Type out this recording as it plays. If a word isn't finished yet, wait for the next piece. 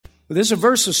Well, there's a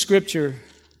verse of Scripture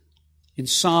in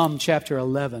Psalm chapter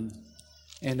 11,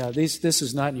 and this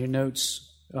is not in your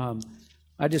notes.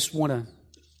 I just want to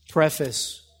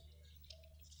preface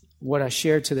what I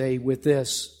shared today with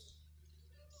this.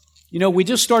 You know, we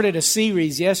just started a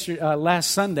series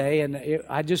last Sunday, and you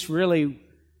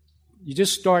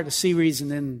just start a series,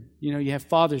 and then, you know, you have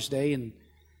Father's Day, and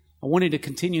I wanted to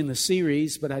continue in the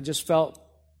series, but I just felt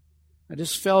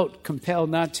compelled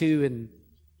not to,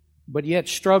 but yet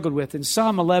struggled with. In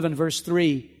Psalm 11, verse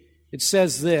 3, it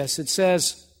says this. It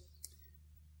says,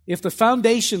 if the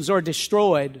foundations are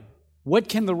destroyed, what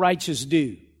can the righteous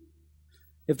do?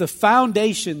 If the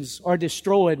foundations are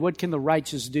destroyed, what can the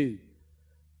righteous do?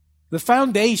 The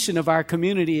foundation of our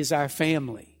community is our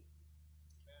family.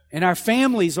 And our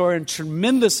families are in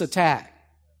tremendous attack.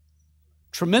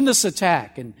 Tremendous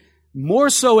attack, and more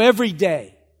so every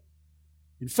day.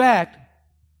 In fact,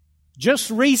 just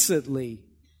recently,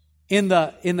 in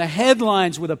the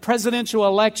headlines with a presidential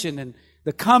election and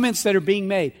the comments that are being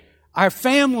made, our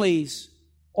families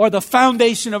are the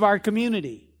foundation of our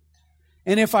community.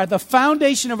 And if the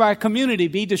foundation of our community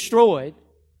be destroyed,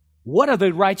 what are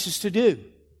the righteous to do?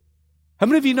 How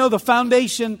many of you know the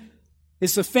foundation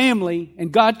is the family,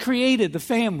 and God created the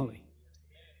family?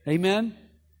 Amen?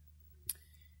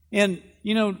 And,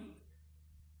 you know,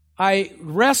 I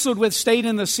wrestled with staying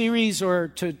in the series or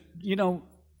to,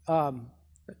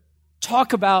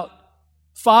 talk about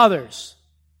fathers.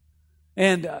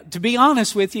 And to be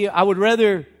honest with you, I would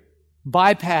rather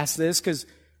bypass this because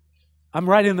I'm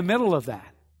right in the middle of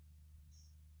that.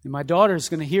 And my daughter's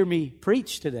going to hear me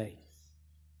preach today.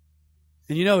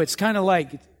 And, you know, it's kind of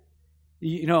like,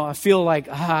 you know, I feel like,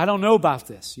 I don't know about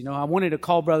this. You know, I wanted to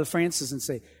call Brother Francis and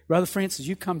say, Brother Francis,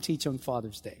 you come teach on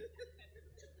Father's Day.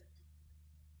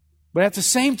 But at the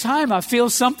same time, I feel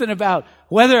something about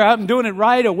whether I'm doing it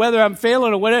right or whether I'm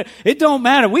failing or whatever. It don't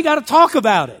matter. We got to talk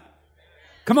about it.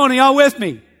 Come on, are y'all with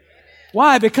me?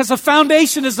 Why? Because the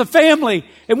foundation is the family,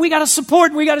 and we got to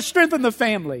support and we got to strengthen the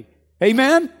family.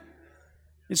 Amen?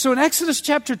 And so in Exodus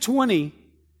chapter 20,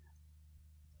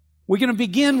 we're going to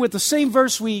begin with the same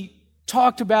verse we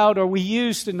talked about or we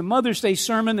used in the Mother's Day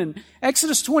sermon. In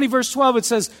Exodus 20 verse 12 it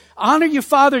says, honor your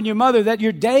father and your mother that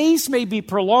your days may be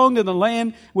prolonged in the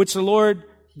land which the Lord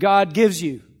God gives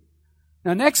you.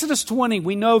 Now in Exodus 20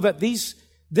 we know that this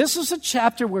is a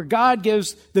chapter where God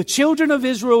gives the children of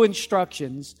Israel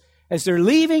instructions as they're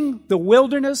leaving the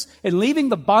wilderness and leaving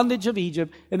the bondage of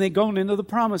Egypt and they're going into the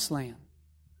promised land.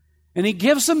 And He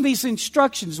gives them these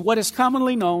instructions, what is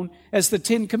commonly known as the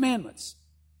 10 Commandments.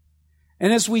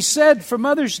 And as we said for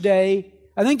Mother's Day,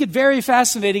 I think it's very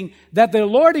fascinating that the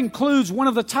Lord includes one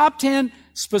of the top 10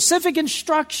 specific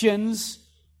instructions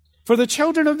for the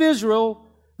children of Israel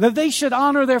that they should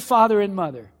honor their father and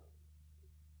mother.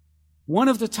 One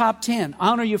of the top 10,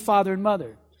 honor your father and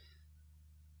mother.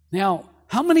 Now,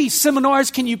 how many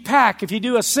seminars can you pack if you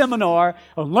do a seminar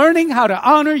on learning how to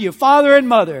honor your father and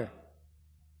mother?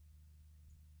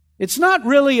 It's not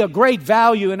really a great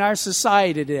value in our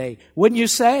society today, wouldn't you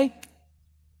say?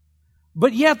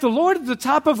 But yet the Lord at the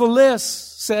top of the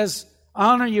list says,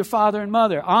 honor your father and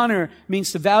mother. Honor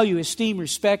means to value, esteem,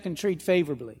 respect, and treat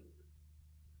favorably.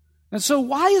 And so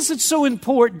why is it so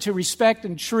important to respect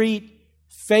and treat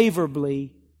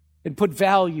favorably and put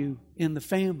value in the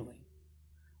family?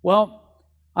 Well,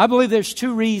 I believe there's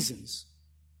two reasons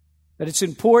that it's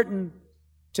important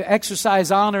to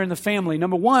exercise honor in the family.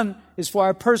 Number one is for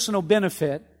our personal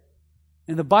benefit.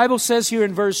 And the Bible says here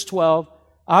in verse 12,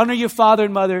 honor your father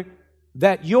and mother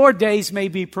that your days may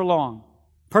be prolonged.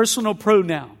 Personal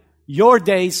pronoun. Your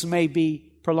days may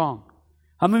be prolonged.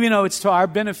 How many of you know it's to our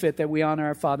benefit that we honor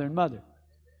our father and mother?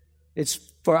 It's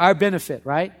for our benefit,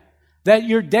 right? That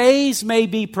your days may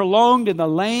be prolonged in the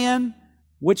land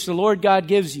which the Lord God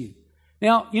gives you.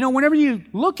 Now, you know, whenever you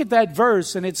look at that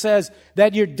verse and it says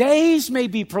that your days may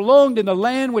be prolonged in the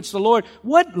land which the Lord,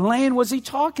 what land was He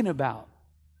talking about?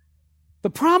 The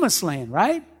promised land,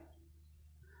 right?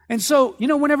 And so, you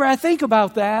know, whenever I think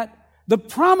about that, the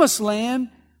promised land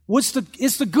is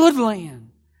the good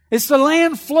land. It's the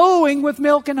land flowing with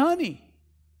milk and honey.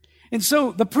 And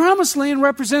so the promised land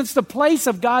represents the place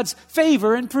of God's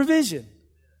favor and provision.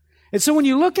 And so when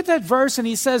you look at that verse and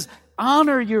He says,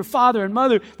 honor your father and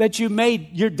mother that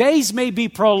your days may be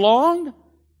prolonged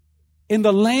in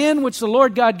the land which the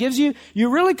Lord God gives you,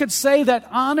 you really could say that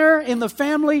honor in the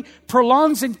family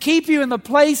prolongs and keep you in the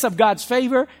place of God's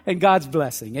favor and God's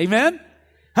blessing. Amen?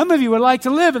 How many of you would like to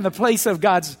live in the place of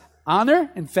God's honor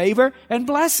and favor and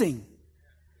blessing?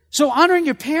 So honoring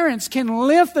your parents can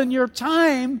lengthen your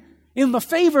time in the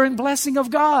favor and blessing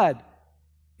of God.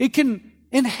 It can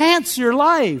enhance your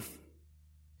life.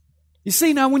 You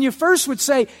see, now when you first would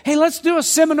say, hey, let's do a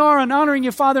seminar on honoring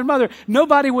your father and mother,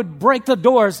 nobody would break the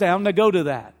doors down to go to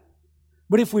that.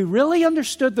 But if we really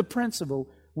understood the principle,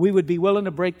 we would be willing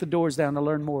to break the doors down to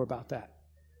learn more about that.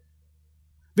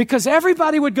 Because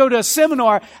everybody would go to a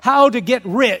seminar, how to get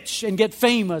rich and get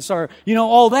famous or,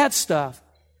 all that stuff.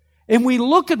 And we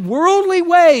look at worldly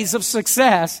ways of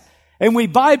success and we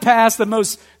bypass the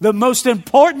most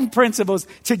important principles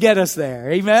to get us there.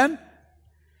 Amen?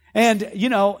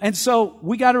 And so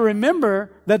we got to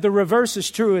remember that the reverse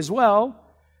is true as well.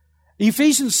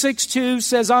 Ephesians 6:2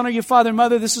 says, honor your father and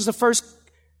mother. This is the first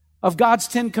of God's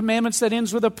 10 commandments that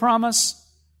ends with a promise.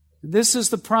 This is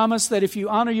the promise that if you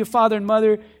honor your father and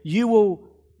mother,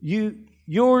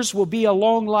 yours will be a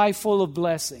long life full of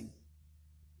blessing.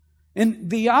 And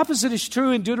the opposite is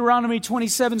true in Deuteronomy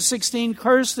 27:16.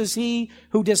 Cursed is he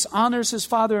who dishonors his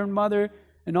father and mother,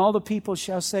 and all the people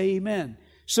shall say amen.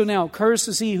 So now, cursed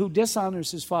is he who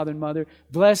dishonors his father and mother.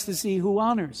 Blessed is he who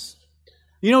honors.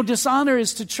 Dishonor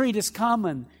is to treat as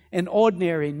common and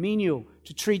ordinary and menial,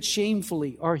 to treat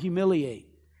shamefully or humiliate.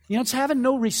 It's having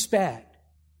no respect.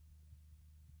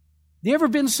 You ever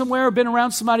been somewhere or been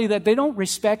around somebody that they don't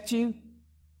respect you?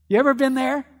 You ever been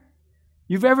there?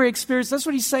 You've ever experienced? That's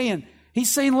what he's saying. He's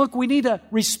saying, look, we need to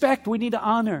respect, we need to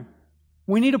honor.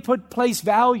 We need to place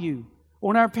value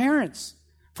on our parents.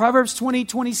 Proverbs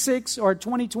 20:26 or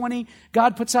 20:20,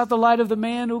 God puts out the light of the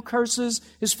man who curses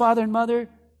his father and mother.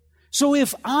 So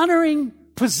if honoring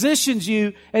positions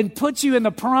you and puts you in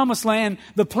the promised land,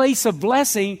 the place of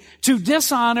blessing, to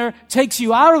dishonor takes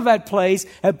you out of that place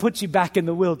and puts you back in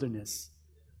the wilderness.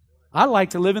 I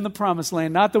like to live in the promised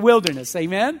land, not the wilderness.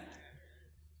 Amen?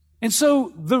 And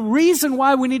so the reason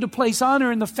why we need to place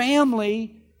honor in the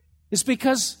family is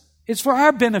because it's for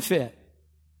our benefit.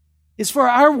 It's for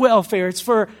our welfare. It's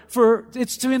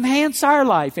it's to enhance our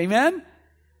life. Amen?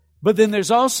 But then there's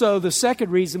also the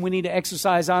second reason we need to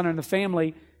exercise honor in the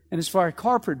family, and it's for our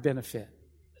corporate benefit.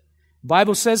 The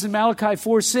Bible says in Malachi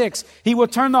 4:6, he will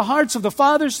turn the hearts of the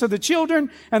fathers to the children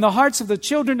and the hearts of the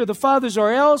children to the fathers,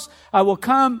 or else I will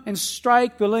come and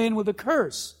strike the land with a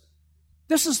curse.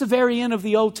 This is the very end of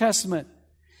the Old Testament.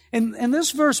 In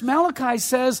this verse, Malachi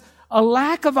says a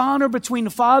lack of honor between the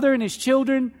father and his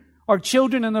children, or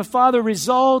children and the father,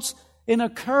 results in a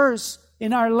curse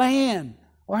in our land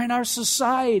or in our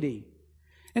society.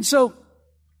 And so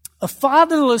a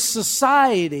fatherless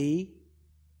society,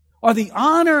 or the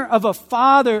honor of a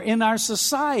father in our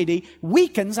society,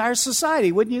 weakens our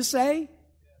society, wouldn't you say?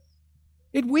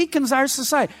 It weakens our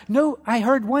society. No, I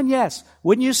heard one yes.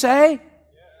 Wouldn't you say?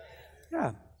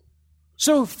 Yeah.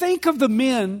 So think of the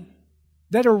men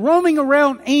that are roaming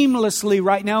around aimlessly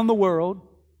right now in the world,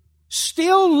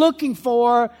 still looking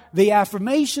for the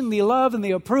affirmation, the love, and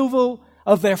the approval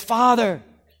of their father.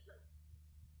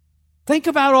 Think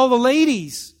about all the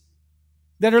ladies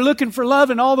that are looking for love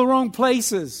in all the wrong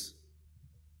places.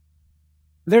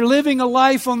 They're living a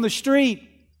life on the street,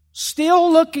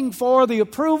 still looking for the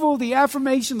approval, the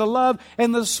affirmation, the love,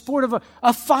 and the support of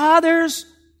a father's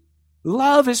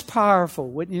love is powerful,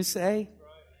 wouldn't you say?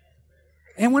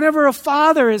 And whenever a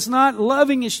father is not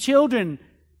loving his children,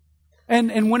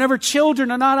 and whenever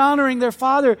children are not honoring their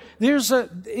father, there's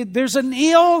an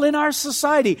ill in our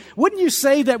society. Wouldn't you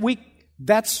say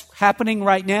that's happening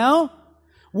right now?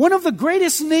 One of the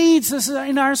greatest needs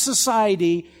in our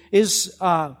society is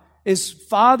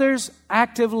fathers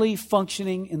actively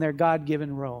functioning in their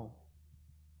God-given role.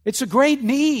 It's a great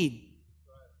need.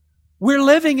 We're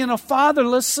living in a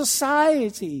fatherless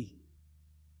society.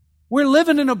 We're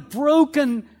living in a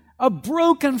broken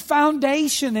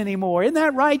foundation anymore. Isn't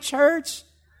that right, church?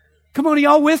 Come on, are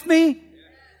y'all with me?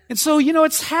 And so,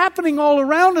 it's happening all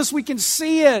around us. We can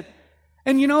see it.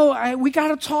 And we got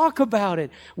to talk about it.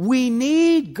 We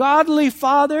need godly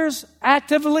fathers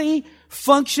actively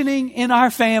functioning in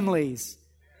our families.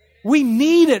 We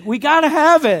need it. We got to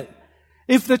have it.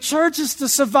 If the church is to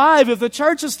survive, if the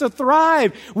church is to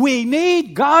thrive, we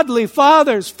need godly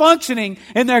fathers functioning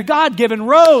in their God-given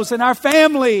roles in our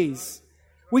families.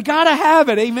 We got to have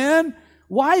it. Amen?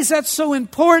 Why is that so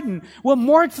important? Well,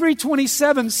 Mark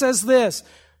 3:27 says this: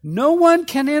 no one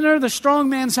can enter the strong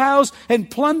man's house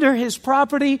and plunder his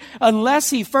property unless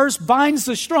he first binds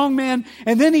the strong man,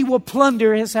 and then he will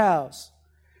plunder his house.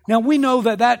 Now, we know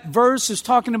that verse is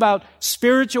talking about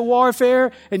spiritual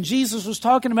warfare, and Jesus was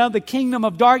talking about the kingdom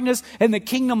of darkness and the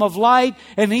kingdom of light,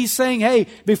 and he's saying, hey,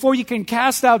 before you can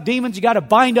cast out demons, you got to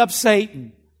bind up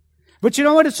Satan. But you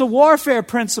know what? It's a warfare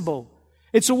principle.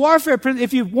 It's a warfare principle.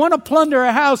 If you want to plunder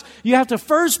a house, you have to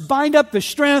first bind up the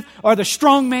strength or the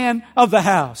strong man of the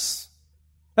house.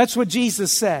 That's what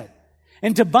Jesus said.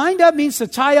 And to bind up means to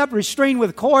tie up, restrain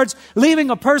with cords,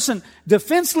 leaving a person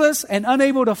defenseless and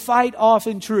unable to fight off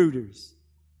intruders.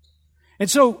 And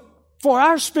so, for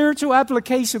our spiritual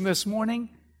application this morning,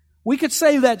 we could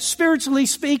say that spiritually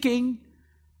speaking,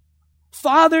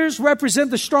 fathers represent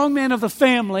the strong man of the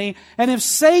family, and if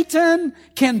Satan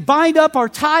can bind up or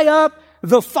tie up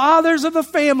the fathers of the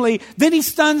family, then he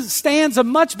stands a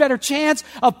much better chance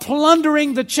of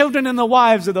plundering the children and the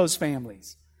wives of those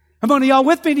families. Come on, are y'all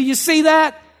with me? Do you see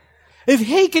that? If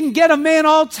he can get a man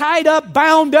all tied up,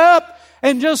 bound up,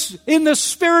 and just in the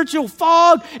spiritual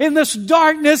fog, in this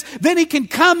darkness, then he can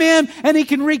come in and he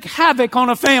can wreak havoc on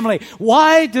a family.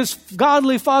 Why does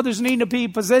godly fathers need to be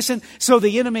positioned? So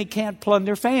the enemy can't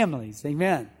plunder families.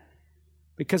 Amen.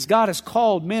 Because God has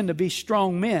called men to be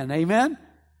strong men. Amen.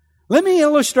 Let me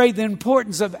illustrate the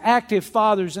importance of active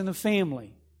fathers in the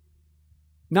family.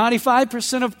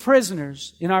 95% of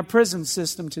prisoners in our prison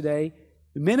system today,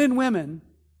 men and women,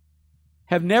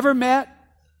 have never met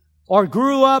or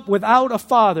grew up without a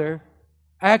father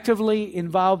actively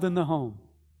involved in the home.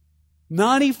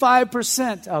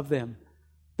 95% of them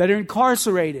that are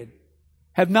incarcerated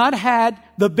have not had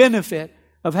the benefit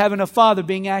of having a father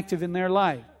being active in their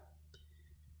life.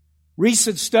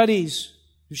 Recent studies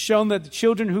have shown that the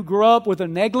children who grow up with a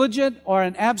negligent or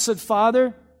an absent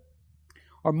father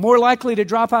are more likely to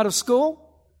drop out of school,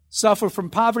 suffer from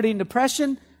poverty and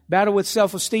depression, battle with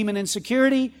self-esteem and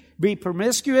insecurity, be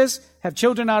promiscuous, have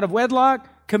children out of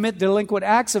wedlock, commit delinquent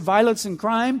acts of violence and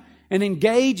crime, and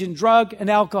engage in drug and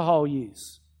alcohol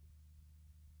use.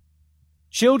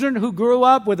 Children who grew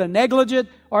up with a negligent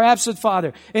or absent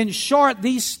father. In short,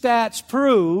 these stats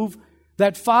prove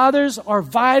that fathers are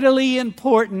vitally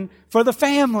important for the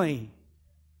family.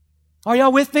 Are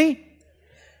y'all with me?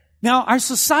 Now, our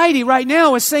society right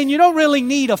now is saying you don't really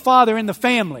need a father in the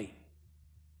family.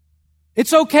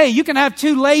 It's okay. You can have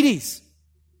two ladies.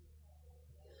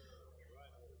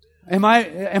 Am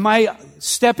I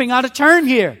stepping out of turn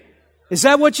here? Is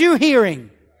that what you're hearing?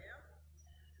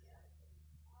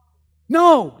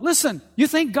 No, listen. You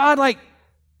think God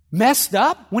messed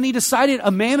up when He decided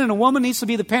a man and a woman needs to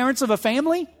be the parents of a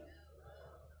family?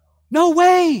 No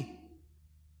way.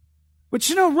 But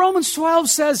Romans 12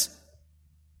 says,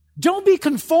 don't be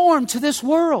conformed to this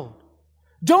world.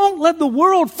 Don't let the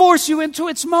world force you into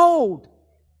its mold.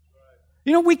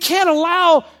 We can't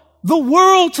allow the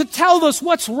world to tell us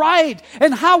what's right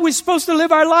and how we're supposed to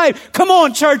live our life. Come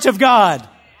on, Church of God.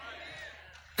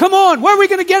 Come on, where are we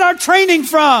going to get our training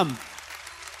from?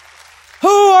 Who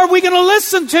are we going to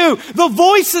listen to? The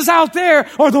voices out there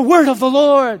or the word of the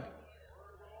Lord?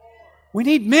 We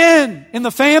need men in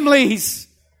the families.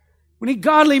 We need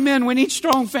godly men. We need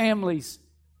strong families.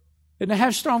 And to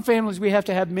have strong families, we have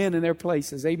to have men in their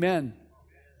places. Amen.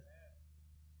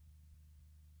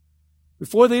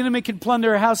 Before the enemy can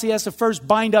plunder a house, he has to first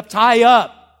bind up, tie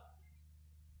up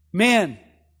men.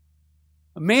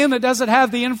 A man that doesn't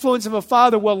have the influence of a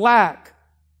father will lack.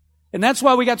 And that's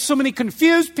why we got so many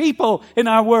confused people in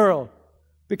our world.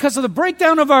 Because of the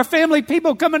breakdown of our family,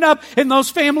 people coming up in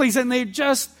those families and they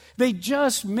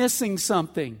just missing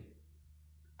something.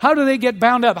 How do they get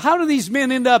bound up? How do these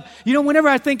men end up? Whenever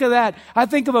I think of that, I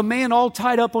think of a man all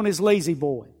tied up on his lazy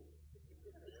boy.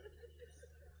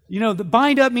 The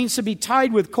bind up means to be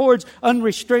tied with cords,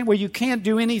 unrestrained, where you can't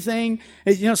do anything.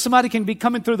 Somebody can be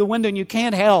coming through the window and you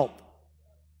can't help.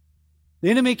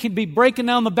 The enemy can be breaking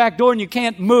down the back door and you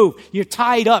can't move. You're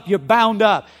tied up. You're bound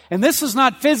up. And this is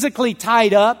not physically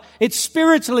tied up. It's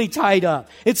spiritually tied up.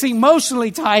 It's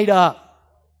emotionally tied up.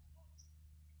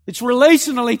 It's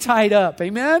relationally tied up.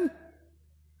 Amen?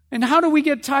 And how do we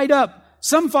get tied up?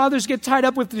 Some fathers get tied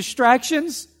up with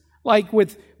distractions, like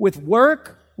with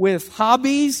work, with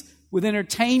hobbies, with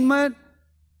entertainment,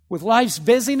 with life's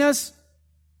busyness.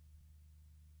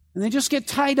 And they just get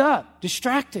tied up,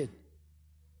 distracted.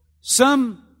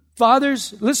 Some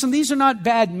fathers, listen, these are not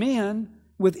bad men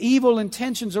with evil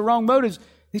intentions or wrong motives.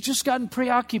 They've just gotten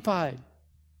preoccupied.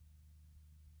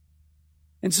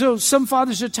 And so some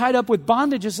fathers are tied up with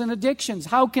bondages and addictions.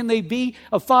 How can they be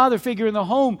a father figure in the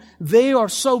home? They are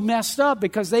so messed up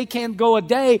because they can't go a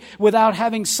day without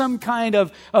having some kind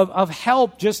of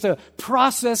help just to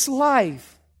process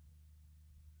life.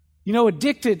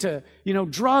 Addicted to,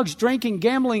 drugs, drinking,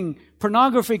 gambling,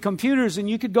 pornography, computers, and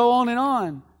you could go on and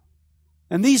on.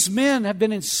 And these men have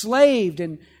been enslaved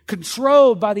and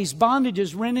controlled by these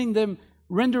bondages,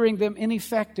 rendering them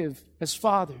ineffective as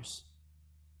fathers.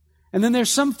 And then there's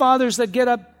some fathers that get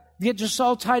just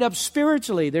all tied up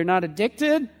spiritually. They're not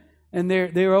addicted, and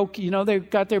they're okay, they've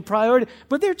got their priority,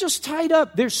 but they're just tied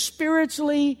up. They're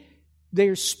spiritually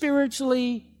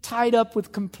tied up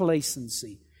with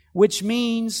complacency. which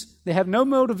means they have no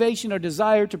motivation or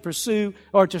desire to pursue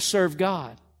or to serve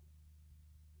God.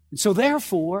 And so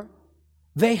therefore,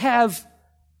 they have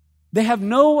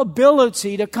no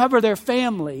ability to cover their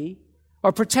family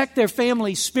or protect their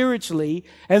family spiritually,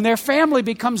 and their family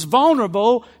becomes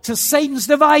vulnerable to Satan's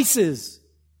devices.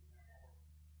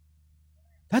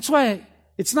 That's why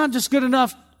it's not just good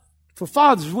enough for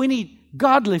fathers. We need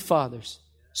godly fathers,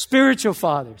 spiritual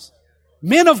fathers,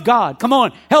 men of God. Come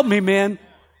on, help me, men.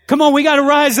 Come on, we got to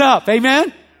rise up.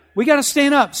 Amen? We got to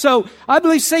stand up. So I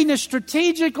believe Satan has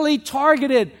strategically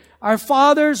targeted our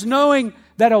fathers, knowing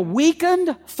that a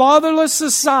weakened, fatherless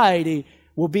society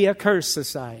will be a cursed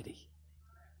society.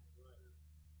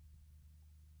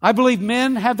 I believe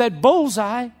men have that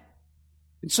bullseye.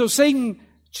 And so Satan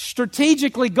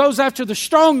strategically goes after the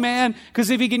strong man,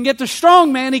 because if he can get the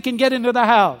strong man, he can get into the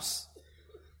house.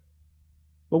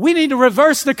 But we need to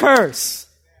reverse the curse.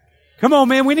 Come on,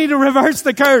 man, we need to reverse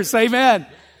the curse. Amen.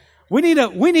 We need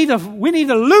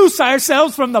to loose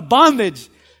ourselves from the bondage.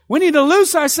 We need to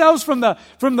loose ourselves from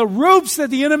the ropes that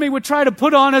the enemy would try to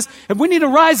put on us. And we need to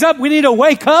rise up. We need to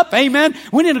wake up. Amen.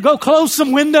 We need to go close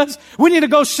some windows. We need to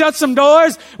go shut some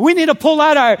doors. We need to pull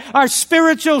out our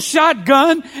spiritual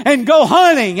shotgun and go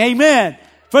hunting. Amen.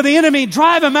 For the enemy,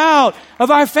 drive him out of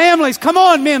our families. Come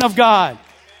on, men of God.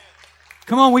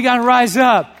 Come on, we got to rise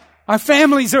up. Our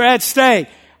families are at stake.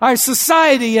 Our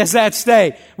society is at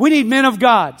stake. We need men of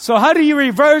God. So how do you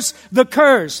reverse the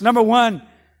curse? Number one,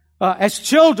 as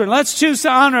children, let's choose to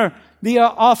honor the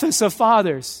office of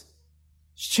fathers.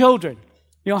 As children,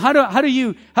 how do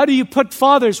you put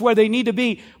fathers where they need to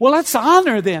be? Well, let's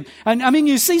honor them. And I mean,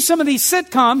 you see some of these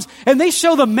sitcoms, and they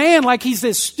show the man like he's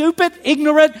this stupid,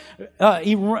 ignorant,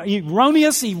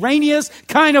 erroneous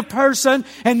kind of person,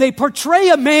 and they portray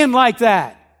a man like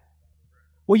that.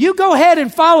 Well, you go ahead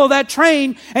and follow that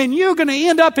train, and you're going to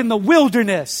end up in the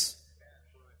wilderness.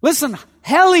 Listen,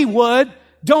 Hollywood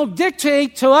don't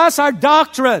dictate to us our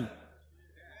doctrine.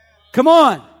 Come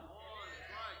on.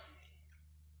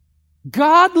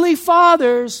 Godly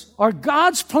fathers are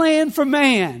God's plan for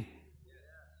man.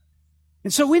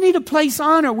 And so we need to place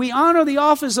honor. We honor the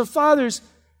office of fathers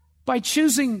by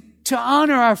choosing to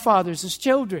honor our fathers as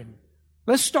children.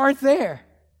 Let's start there.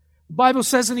 The Bible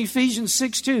says in Ephesians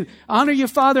 6:2, honor your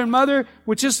father and mother,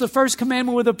 which is the first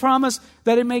commandment with a promise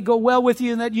that it may go well with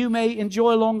you and that you may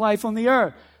enjoy long life on the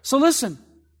earth. So listen,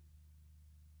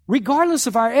 regardless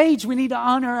of our age, we need to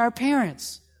honor our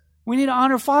parents. We need to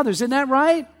honor fathers. Isn't that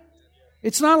right?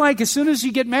 It's not like as soon as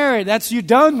you get married, you're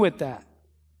done with that.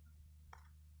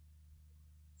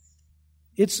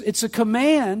 It's a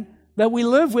command that we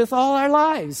live with all our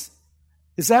lives.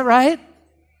 Is that right?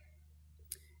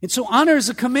 And so honor is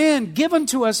a command given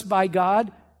to us by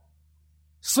God.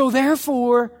 So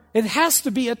therefore, it has to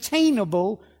be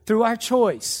attainable through our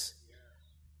choice.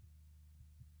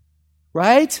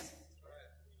 Right?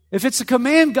 If it's a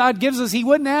command God gives us, He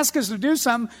wouldn't ask us to do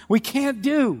something we can't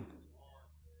do.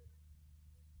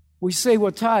 We say,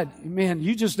 well, Todd, man,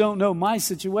 you just don't know my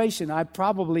situation. I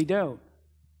probably don't.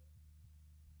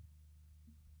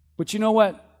 But you know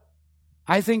what?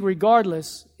 I think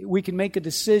regardless, we can make a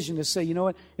decision to say, you know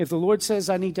what? If the Lord says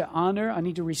I need to honor, I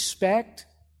need to respect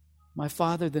my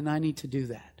father, then I need to do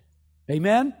that.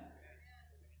 Amen?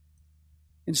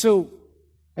 And so,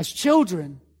 as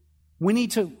children, we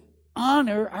need to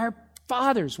honor our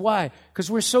fathers. Why?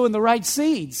 Because we're sowing the right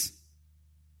seeds.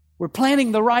 We're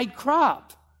planting the right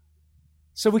crop.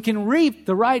 So we can reap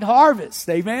the right harvest.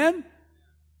 Amen?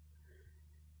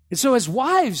 And so as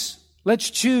wives, let's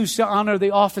choose to honor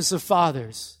the office of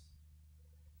fathers.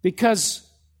 Because,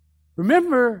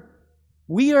 remember,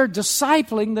 we are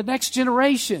discipling the next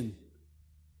generation.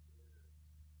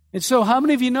 And so how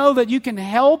many of you know that you can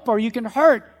help or you can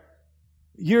hurt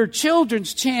your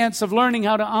children's chance of learning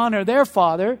how to honor their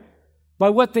father by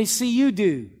what they see you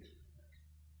do?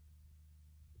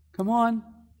 Come on.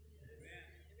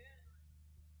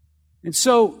 And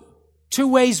so, two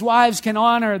ways wives can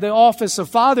honor the office of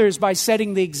fathers: by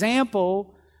setting the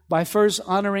example, by first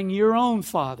honoring your own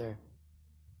father.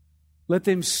 Let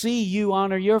them see you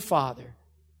honor your father.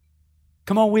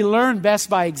 Come on, we learn best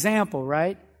by example,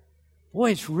 right? Boy,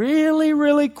 it's really,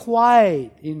 really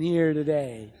quiet in here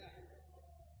today.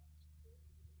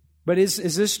 But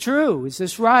is this true? Is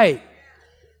this right?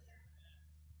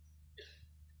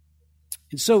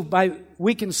 And so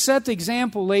we can set the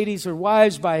example, ladies or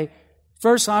wives, by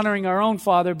first honoring our own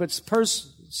father, but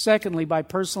secondly, by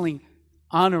personally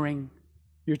honoring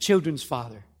your children's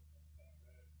father.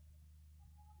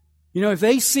 You know, if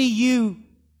they see you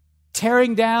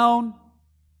tearing down,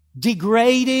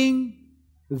 degrading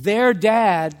their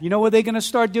dad, you know what they're going to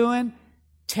start doing?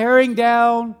 Tearing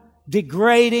down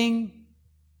degrading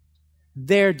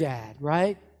their dad,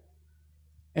 right?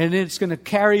 And it's going to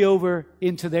carry over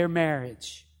into their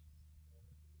marriage.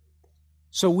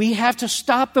 So we have to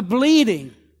stop the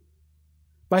bleeding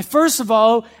by, first of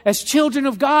all, as children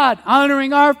of God,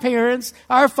 honoring our parents,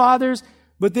 our fathers,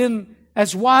 but then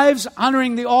as wives,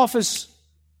 honoring the office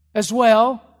as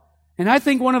well. And I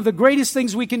think one of the greatest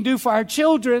things we can do for our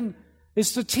children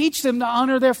is to teach them to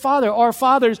honor their father, or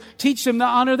fathers teach them to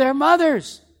honor their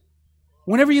mothers.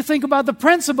 Whenever you think about the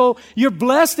principle, you're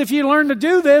blessed if you learn to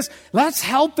do this. Let's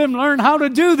help them learn how to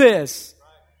do this.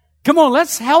 Come on,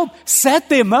 let's help set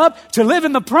them up to live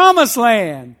in the promised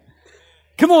land.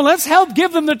 Come on, let's help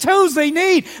give them the tools they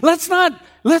need. Let's not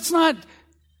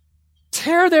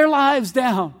tear their lives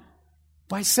down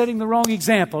by setting the wrong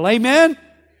example. Amen?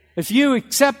 If you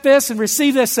accept this and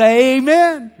receive this, say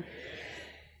amen.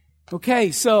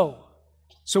 Okay, so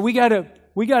we gotta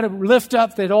lift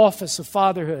up that office of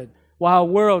fatherhood while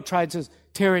the world tries to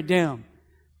tear it down.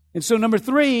 And so number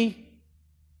 3,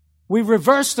 we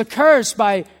reverse the curse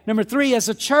by, number 3, as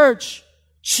a church,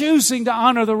 choosing to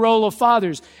honor the role of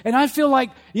fathers. And I feel like,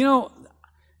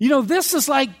 this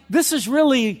is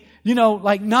really,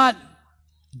 like not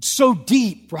so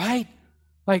deep, right?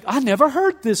 Like, I never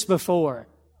heard this before.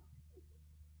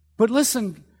 But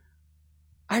listen,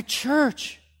 our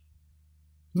church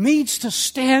needs to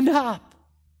stand up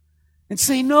and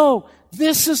say, no,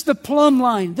 this is the plumb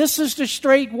line. This is the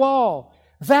straight wall.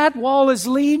 That wall is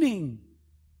leaning.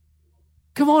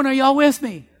 Come on, are y'all with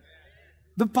me?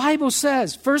 The Bible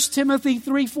says, 1 Timothy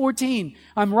 3:14,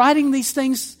 I'm writing these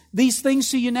things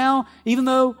to you now, even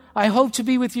though I hope to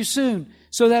be with you soon,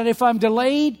 so that if I'm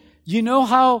delayed, you know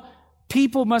how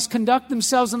people must conduct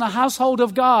themselves in the household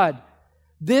of God.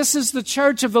 This is the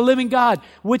church of the living God,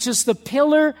 which is the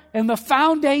pillar and the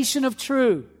foundation of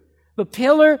truth. The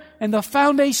pillar and the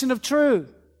foundation of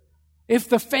truth. If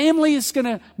the family is going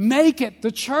to make it,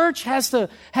 the church has to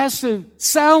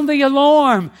sound the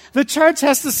alarm. The church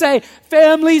has to say,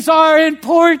 families are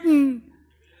important.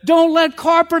 Don't let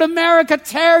corporate America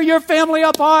tear your family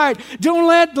apart. Don't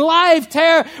let life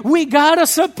tear. We got to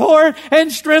support and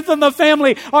strengthen the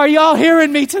family. Are y'all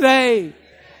hearing me today?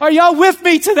 Are y'all with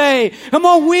me today? Come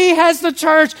on, we as the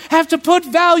church have to put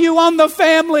value on the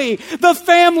family. The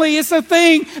family is the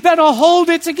thing that'll hold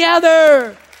it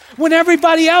together. When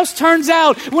everybody else turns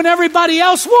out, when everybody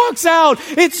else walks out,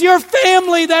 it's your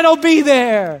family that'll be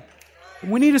there.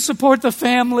 We need to support the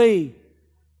family.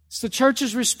 It's the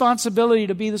church's responsibility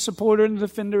to be the supporter and the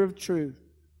defender of truth.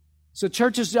 It's the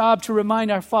church's job to remind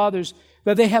our fathers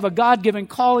that they have a God-given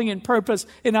calling and purpose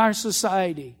in our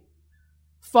society.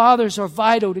 Fathers are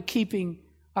vital to keeping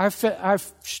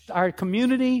our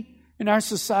community and our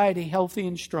society healthy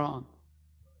and strong.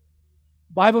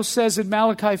 The Bible says in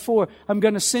Malachi 4, I'm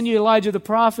going to send you Elijah the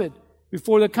prophet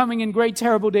before the coming and great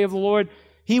terrible day of the Lord.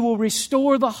 He will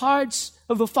restore the hearts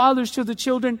of the fathers to the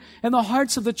children and the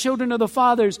hearts of the children of the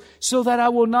fathers, so that I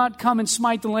will not come and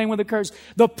smite the land with a curse.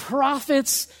 The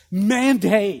prophet's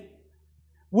mandate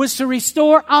was to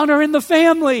restore honor in the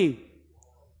family.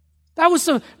 That was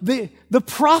the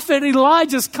prophet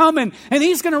Elijah's coming, and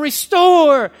he's going to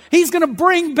restore. He's going to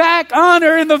bring back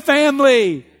honor in the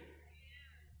family.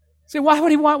 See, why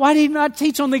did he not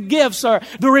teach on the gifts or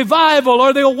the revival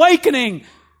or the awakening?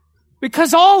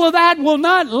 Because all of that will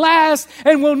not last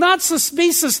and will not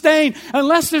be sustained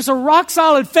unless there's a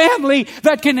rock-solid family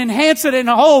that can enhance it and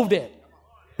hold it.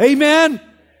 Amen?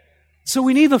 So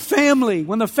we need the family.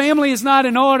 When the family is not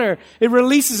in order, it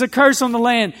releases a curse on the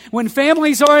land. When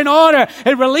families are in order,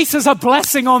 it releases a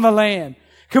blessing on the land.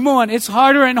 Come on, it's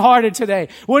harder and harder today.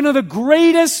 One of the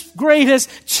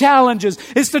greatest challenges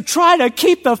is to try to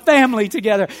keep the family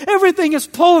together. Everything is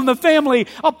pulling the family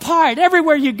apart.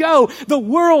 Everywhere you go, the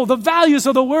world, the values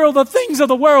of the world, the things of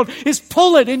the world is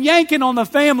pulling and yanking on the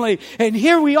family. And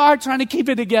here we are trying to keep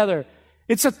it together.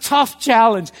 It's a tough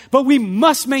challenge, but we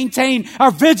must maintain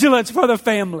our vigilance for the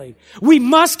family. We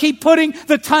must keep putting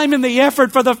the time and the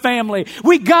effort for the family.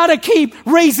 We gotta keep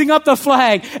raising up the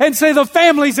flag and say the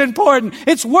family's important.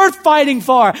 It's worth fighting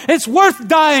for. It's worth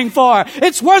dying for.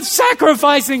 It's worth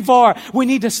sacrificing for. We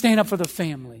need to stand up for the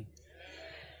family.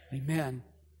 Amen.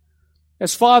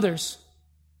 As fathers,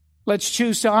 let's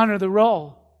choose to honor the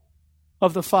role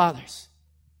of the fathers.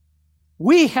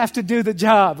 We have to do the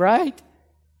job, right?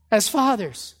 As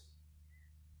fathers.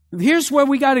 And here's where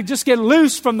we got to just get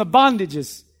loose from the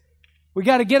bondages. We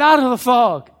got to get out of the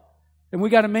fog. And we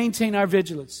got to maintain our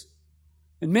vigilance.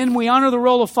 And men, we honor the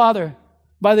role of father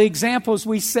by the examples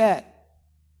we set.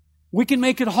 We can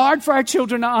make it hard for our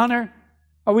children to honor,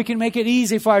 or we can make it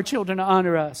easy for our children to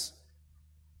honor us.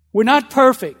 We're not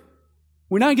perfect.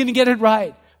 We're not going to get it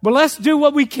right. But let's do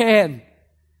what we can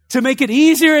to make it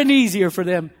easier and easier for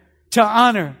them to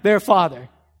honor their father.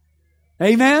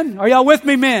 Amen? Are y'all with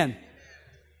me, men?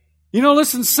 You know,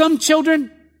 listen, some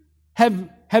children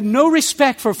have no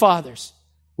respect for fathers.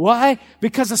 Why?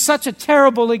 Because of such a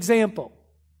terrible example.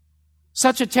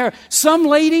 Some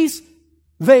ladies,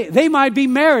 they might be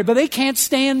married, but they can't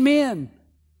stand men.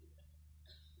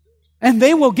 And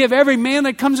they will give every man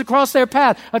that comes across their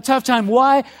path a tough time.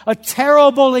 Why? A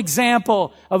terrible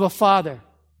example of a father.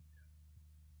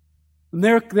 And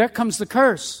there comes the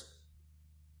curse.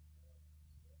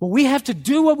 But we have to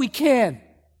do what we can.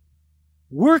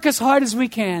 Work as hard as we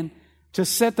can to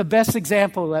set the best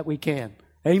example that we can.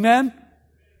 Amen?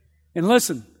 And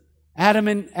listen, Adam,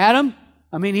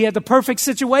 he had the perfect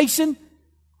situation.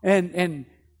 And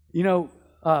you know,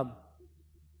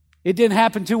 it didn't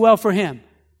happen too well for him.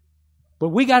 But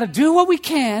we got to do what we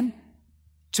can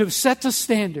to set the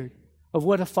standard of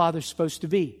what a father's supposed to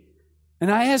be.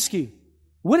 And I ask you,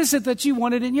 what is it that you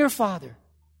wanted in your father?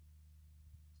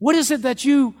 What is it that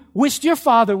you wished your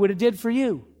father would have did for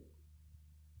you?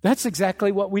 That's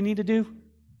exactly what we need to do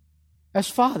as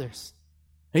fathers.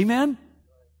 Amen?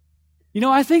 You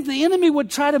know, I think the enemy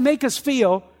would try to make us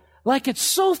feel like it's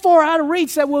so far out of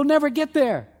reach that we'll never get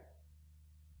there.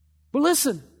 But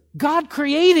listen, God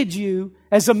created you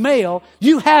as a male.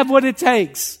 You have what it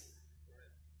takes.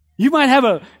 You might have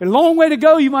a long way to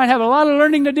go. You might have a lot of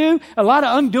learning to do, a lot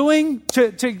of undoing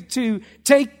to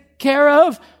take care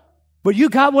of. But you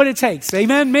got what it takes.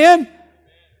 Amen, men?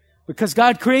 Because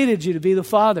God created you to be the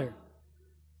father.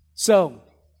 So,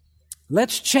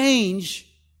 let's change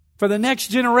for the next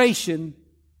generation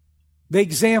the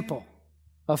example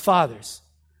of fathers.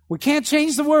 We can't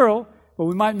change the world, but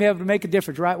we might be able to make a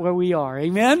difference right where we are.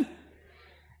 Amen?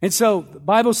 And so, the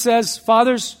Bible says,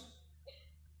 fathers,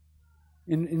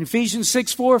 in Ephesians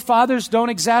 6:4, fathers, don't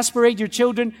exasperate your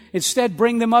children. Instead,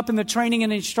 bring them up in the training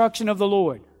and instruction of the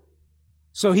Lord.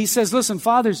 So he says, listen,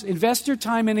 fathers, invest your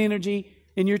time and energy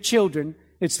in your children.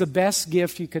 It's the best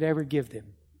gift you could ever give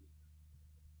them.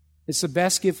 It's the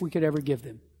best gift we could ever give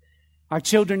them. Our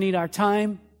children need our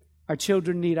time. Our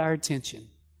children need our attention.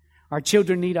 Our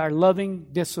children need our loving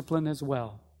discipline as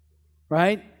well.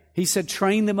 Right? He said,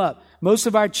 train them up. Most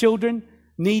of our children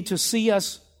need to see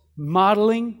us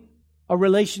modeling a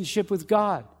relationship with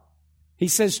God. He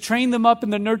says, train them up in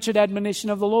the nurtured admonition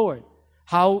of the Lord.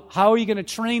 How are you going to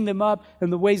train them up in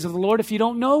the ways of the Lord if you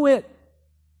don't know it?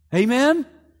 Amen?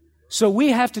 So we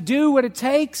have to do what it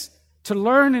takes to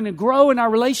learn and to grow in our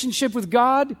relationship with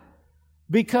God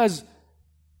because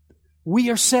we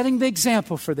are setting the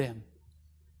example for them.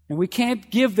 And we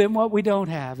can't give them what we don't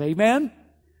have. Amen?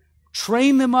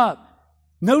 Train them up.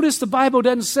 Notice the Bible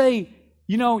doesn't say,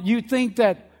 you think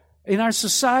that in our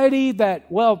society that,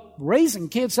 raising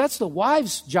kids, that's the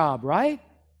wife's job, right?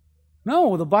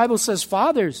 No, the Bible says,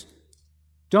 fathers,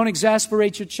 don't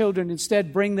exasperate your children.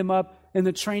 Instead, bring them up in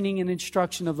the training and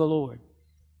instruction of the Lord.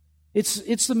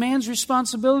 It's the man's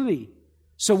responsibility.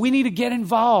 So we need to get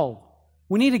involved.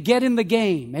 We need to get in the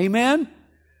game. Amen?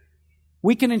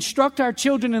 We can instruct our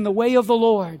children in the way of the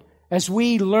Lord as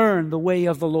we learn the way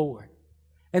of the Lord.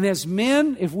 And as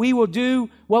men, if we will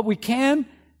do what we can,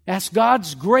 ask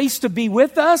God's grace to be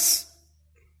with us,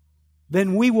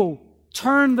 then we will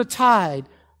turn the tide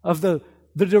of the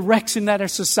direction that our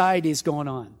society is going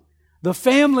on. The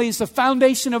family is the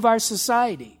foundation of our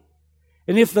society.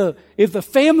 And if the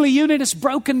family unit is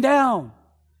broken down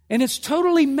and it's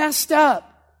totally messed up,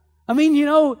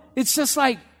 it's just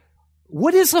like,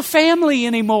 what is a family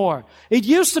anymore? It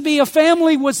used to be a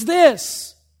family was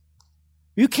this.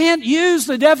 You can't use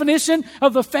the definition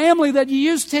of the family that you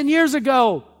used 10 years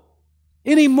ago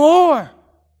anymore.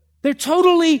 They're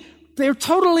totally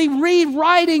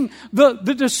rewriting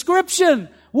the description.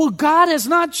 Well, God has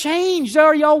not changed.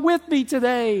 Are y'all with me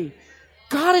today?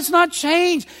 God has not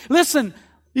changed. Listen,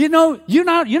 you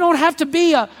don't have to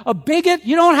be a bigot.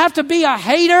 You don't have to be a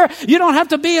hater. You don't have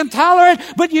to be intolerant,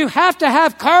 but you have to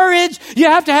have courage. You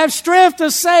have to have strength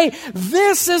to say,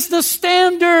 this is the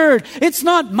standard. It's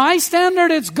not my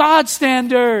standard. It's God's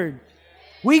standard.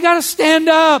 We got to stand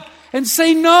up and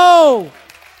say, no,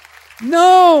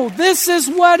 this is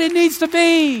what it needs to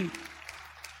be.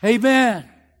 Amen.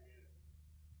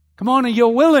 Come on, and you're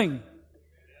willing.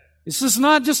 This is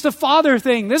not just a father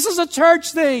thing. This is a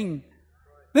church thing.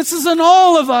 This is an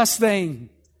all of us thing.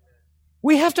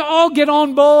 We have to all get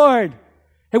on board.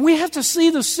 And we have to see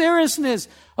the seriousness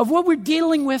of what we're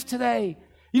dealing with today.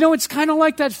 It's kind of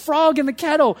like that frog in the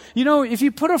kettle. If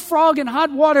you put a frog in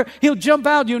hot water, he'll jump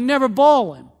out. You'll never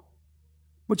boil him.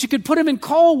 But you could put him in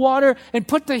cold water and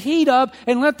put the heat up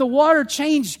and let the water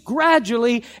change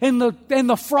gradually, and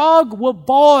the frog will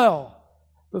boil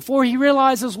before he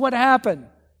realizes what happened.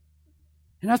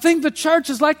 And I think the church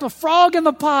is like the frog in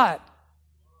the pot.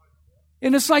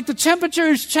 And it's like the temperature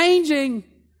is changing,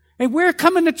 and we're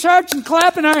coming to church and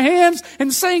clapping our hands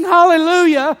and saying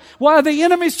hallelujah while the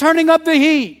enemy's turning up the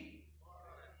heat.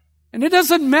 And it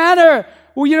doesn't matter.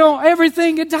 Well,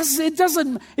 everything, it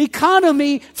doesn't,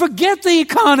 economy, forget the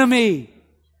economy.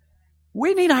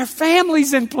 We need our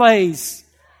families in place.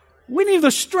 We need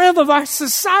the strength of our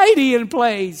society in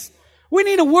place. We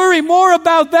need to worry more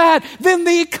about that than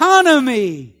the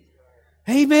economy.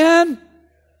 Amen?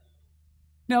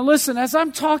 Now listen, as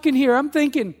I'm talking here, I'm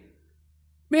thinking,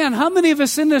 man, how many of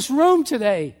us in this room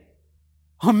today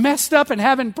are messed up and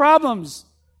having problems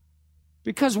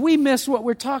because we miss what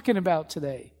we're talking about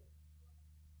today?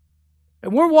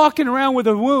 And we're walking around with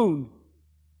a wound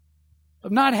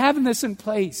of not having this in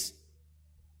place.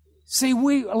 See,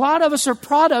 a lot of us are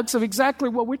products of exactly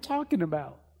what we're talking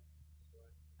about.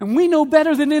 And we know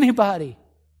better than anybody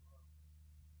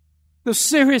the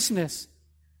seriousness.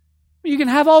 You can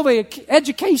have all the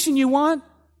education you want.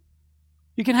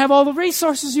 You can have all the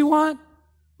resources you want.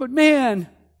 But man,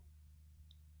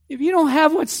 if you don't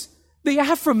have what's the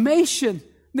affirmation,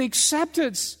 the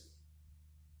acceptance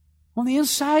on the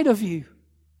inside of you,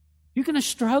 you're going to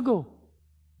struggle.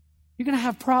 You're going to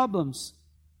have problems.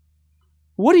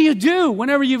 What do you do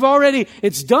whenever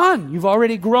it's done? You've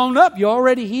already grown up. You're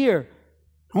already here.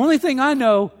 The only thing I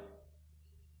know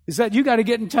is that you got to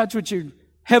get in touch with your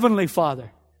Heavenly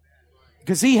Father,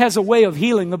 because He has a way of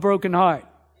healing the broken heart.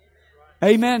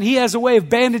 Amen. He has a way of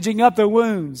bandaging up the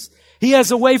wounds. He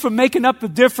has a way for making up the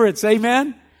difference.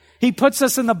 Amen. He puts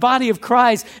us in the body of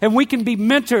Christ, and we can be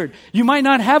mentored. You might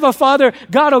not have a father.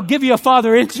 God will give you a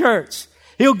father in church.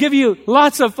 He'll give you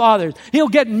lots of fathers. He'll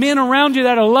get men around you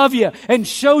that'll love you and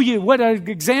show you what an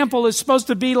example is supposed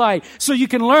to be like, so you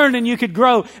can learn and you can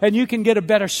grow and you can get a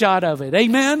better shot of it.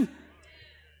 Amen?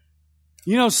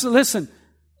 So listen,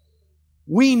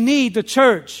 we need the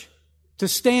church to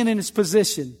stand in its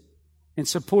position and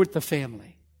support the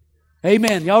family.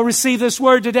 Amen. Y'all receive this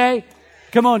word today?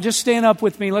 Come on, just stand up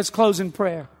with me. Let's close in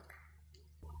prayer.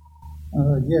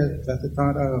 Yes, Pastor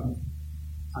Todd,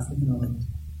 I can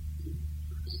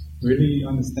really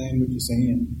understand what you're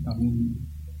saying. I mean,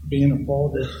 being a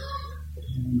father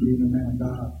and being a man of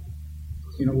God,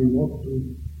 we walk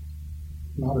through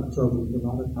a lot of troubles. A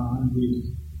lot of times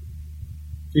we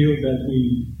feel that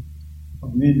we are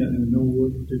men that we know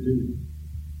what to do.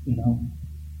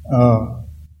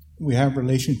 We have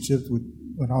relationships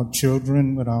with our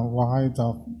children, with our wives,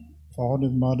 our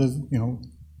fathers, mothers,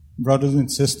 brothers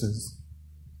and sisters.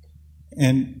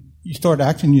 And you start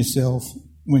asking yourself,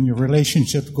 when your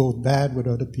relationship goes bad with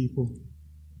other people,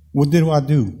 what did I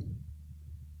do?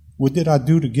 What did I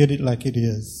do to get it like it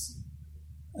is?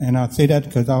 And I say that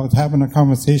because I was having a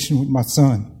conversation with my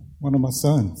son, one of my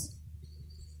sons.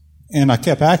 And I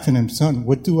kept asking him, son,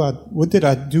 what did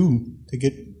I do to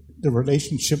get the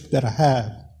relationship that I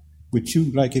have with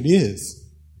you like it is?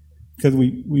 Because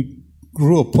we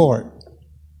grew apart,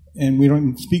 and we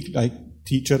don't speak to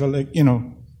each other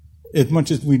as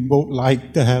much as we both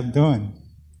like to have done.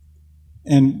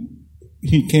 And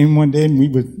he came one day, and we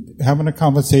were having a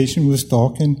conversation, we was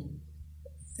talking,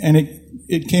 and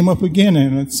it came up again,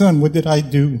 and I said, son, what did I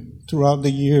do throughout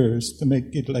the years to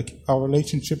make it like our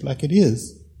relationship like it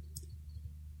is?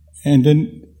 And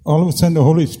then all of a sudden the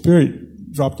Holy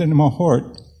Spirit dropped into my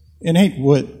heart. It ain't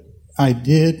what I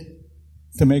did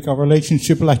to make our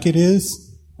relationship like it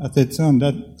is. I said, son,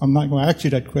 I'm not going to ask you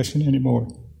that question anymore.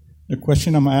 The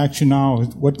question I'm going to ask you now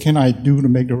is, what can I do to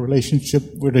make the relationship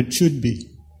what it should be?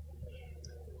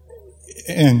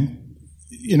 And,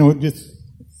 just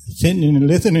sitting and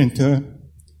listening to,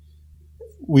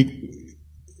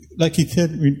 like he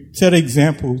said, we set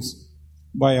examples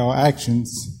by our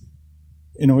actions.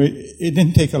 It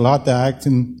didn't take a lot to act,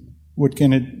 and what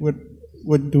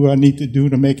do I need to do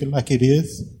to make it like it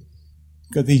is?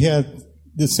 Because he had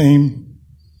the same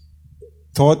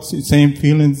thoughts, the same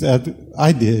feelings as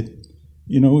I did.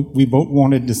 We both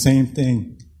wanted the same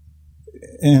thing.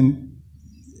 And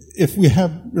if we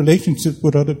have relationships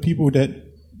with other people that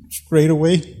straight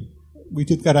away, we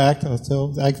just got to ask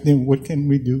them, what can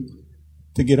we do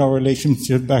to get our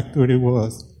relationship back to what it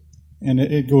was? And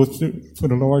it goes for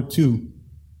the Lord too.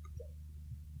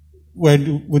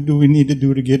 What do we need to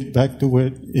do to get it back to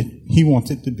what He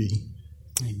wants it to be?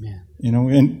 Amen.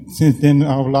 And since then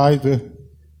our lives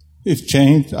it's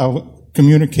changed. I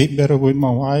communicate better with my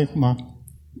wife, my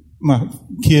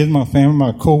kids, my family,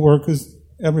 my co-workers,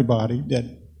 everybody. That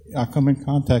I come in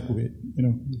contact with. You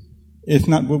know, it's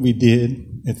not what we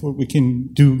did; it's what we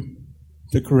can do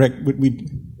to correct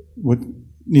what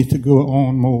needs to go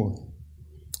on more.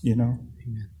 You know.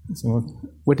 So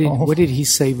what did he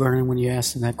say, Vernon, when you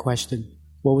asked him that question?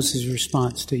 What was his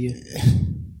response to you?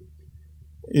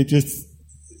 It just,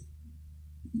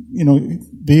 you know,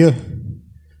 be a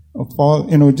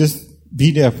father, you know, just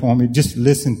be there for me. Just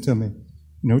listen to me.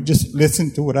 You know, just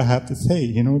listen to what I have to say.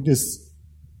 You know, just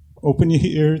open your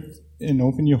ears and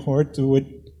open your heart to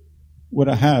what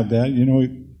I have. That, you know,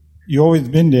 you always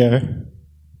been there,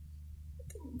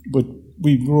 but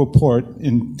we grew apart,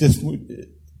 and this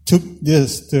took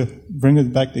this to bring us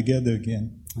back together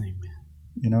again. Amen.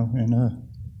 You know, and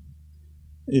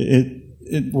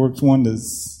it works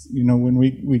wonders. You know, when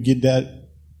we get that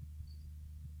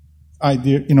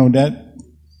idea, you know, that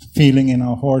feeling in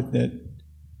our heart that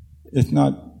it's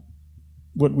not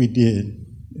what we did,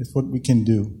 it's what we can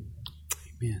do.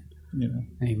 Amen. You know.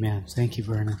 Amen. Thank you,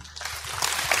 Vernon.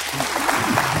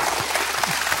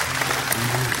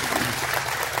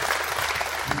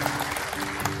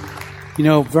 You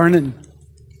know,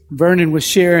 Vernon was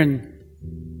sharing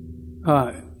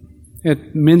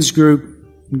at men's group.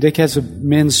 Dick has a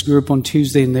men's group on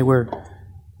Tuesday, and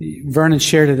Vernon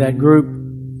shared at that group.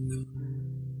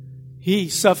 He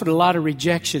suffered a lot of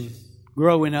rejection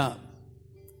growing up.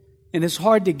 And it's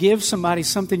hard to give somebody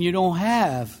something you don't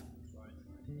have.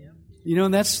 You know,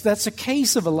 that's a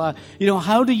case of a lot. You know,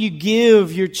 how do you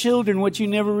give your children what you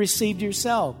never received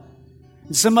yourself?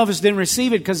 And some of us didn't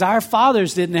receive it because our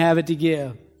fathers didn't have it to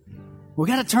give. We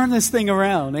got to turn this thing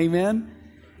around. Amen.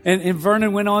 And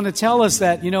Vernon went on to tell us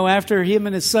that, you know, after him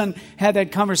and his son had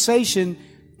that conversation,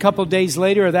 a couple of days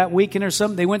later or that weekend or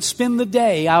something, they went spend the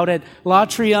day out at La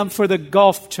Triumph for the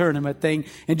golf tournament thing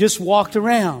and just walked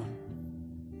around.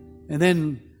 And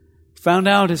then found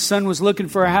out his son was looking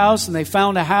for a house, and they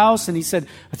found a house, and he said,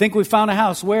 I think we found a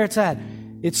house. Where it's at?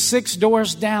 It's 6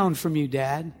 doors down from you,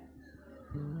 Dad.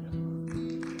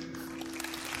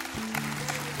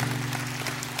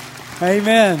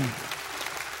 Amen.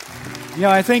 You know,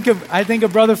 I think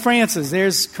of Brother Francis.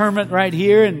 There's Kermit right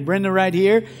here and Brenda right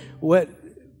here. What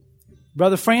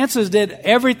Brother Francis did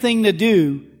everything to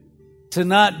do to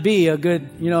not be a good,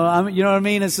 you know what I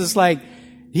mean? It's just like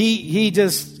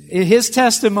his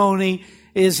testimony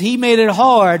is he made it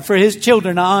hard for his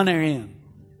children to honor him.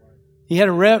 He had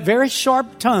a very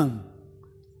sharp tongue.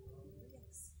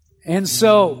 And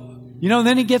so, you know,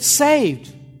 then he gets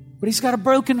saved. But he's got a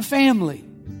broken family.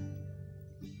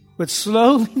 But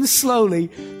slowly and slowly,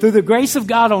 through the grace of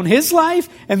God on his life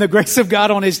and the grace of God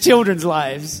on his children's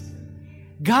lives,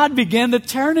 God began to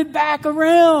turn it back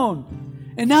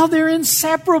around. And now they're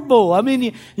inseparable. I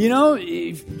mean, you know,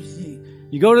 if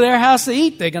you go to their house to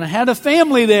eat, they're going to have a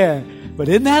family there. But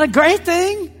isn't that a great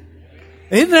thing?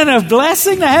 Isn't that a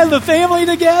blessing to have the family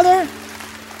together?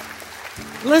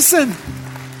 Listen,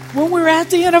 when we're at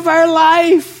the end of our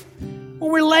life,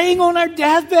 when we're laying on our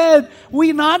deathbed,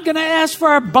 we're not going to ask for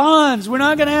our bonds. We're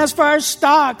not going to ask for our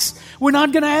stocks. We're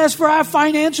not going to ask for our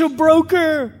financial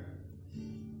broker.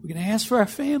 We're going to ask for our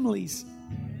families.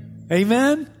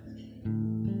 Amen?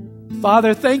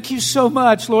 Father, thank you so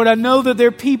much. Lord, I know that there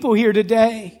are people here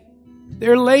today.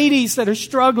 There are ladies that are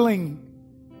struggling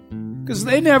because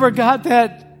they never got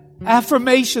that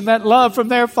affirmation, that love from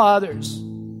their fathers.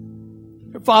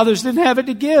 Their fathers didn't have it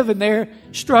to give, and they're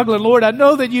struggling. Lord, I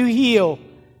know that you heal,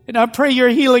 and I pray your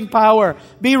healing power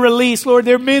be released. Lord,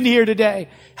 there are men here today.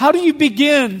 How do you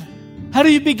begin? How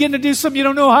do you begin to do something you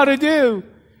don't know how to do?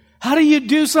 How do you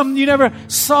do something you never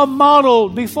saw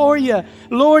modeled before you?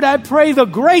 Lord, I pray the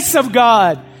grace of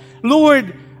God.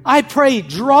 Lord, I pray,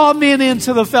 draw men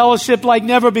into the fellowship like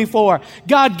never before.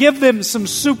 God, give them some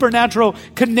supernatural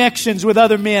connections with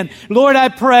other men. Lord, I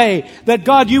pray that,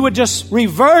 God, you would just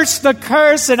reverse the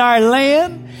curse in our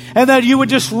land, and that you would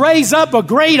just raise up a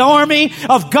great army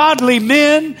of godly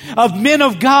men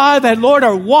of God that, Lord,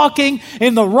 are walking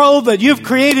in the road that you've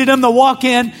created them to walk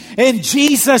in. In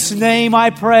Jesus' name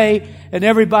I pray. And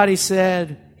everybody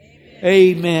said,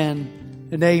 amen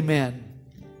and amen.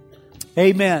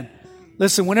 Amen.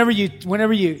 Listen, whenever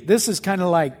you, this is kind of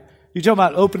like, you're talking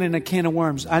about opening a can of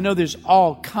worms. I know there's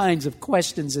all kinds of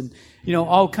questions and, you know,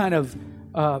 all kind of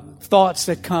thoughts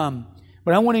that come.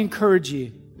 But I want to encourage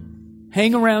you.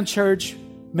 Hang around church.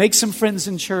 Make some friends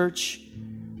in church.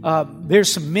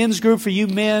 There's some men's group for you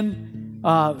men.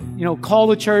 You know, call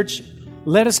the church.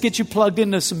 Let us get you plugged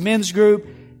into some men's group.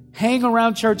 Hang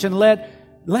around church and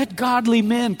let godly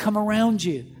men come around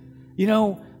you. You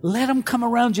know, let them come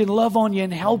around you and love on you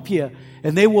and help you.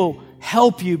 And they will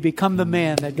help you become the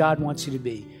man that God wants you to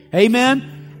be.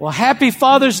 Amen? Well, happy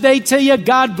Father's Day to you.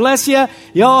 God bless you.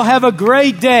 Y'all have a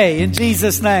great day in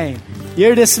Jesus' name.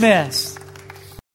 You're dismissed.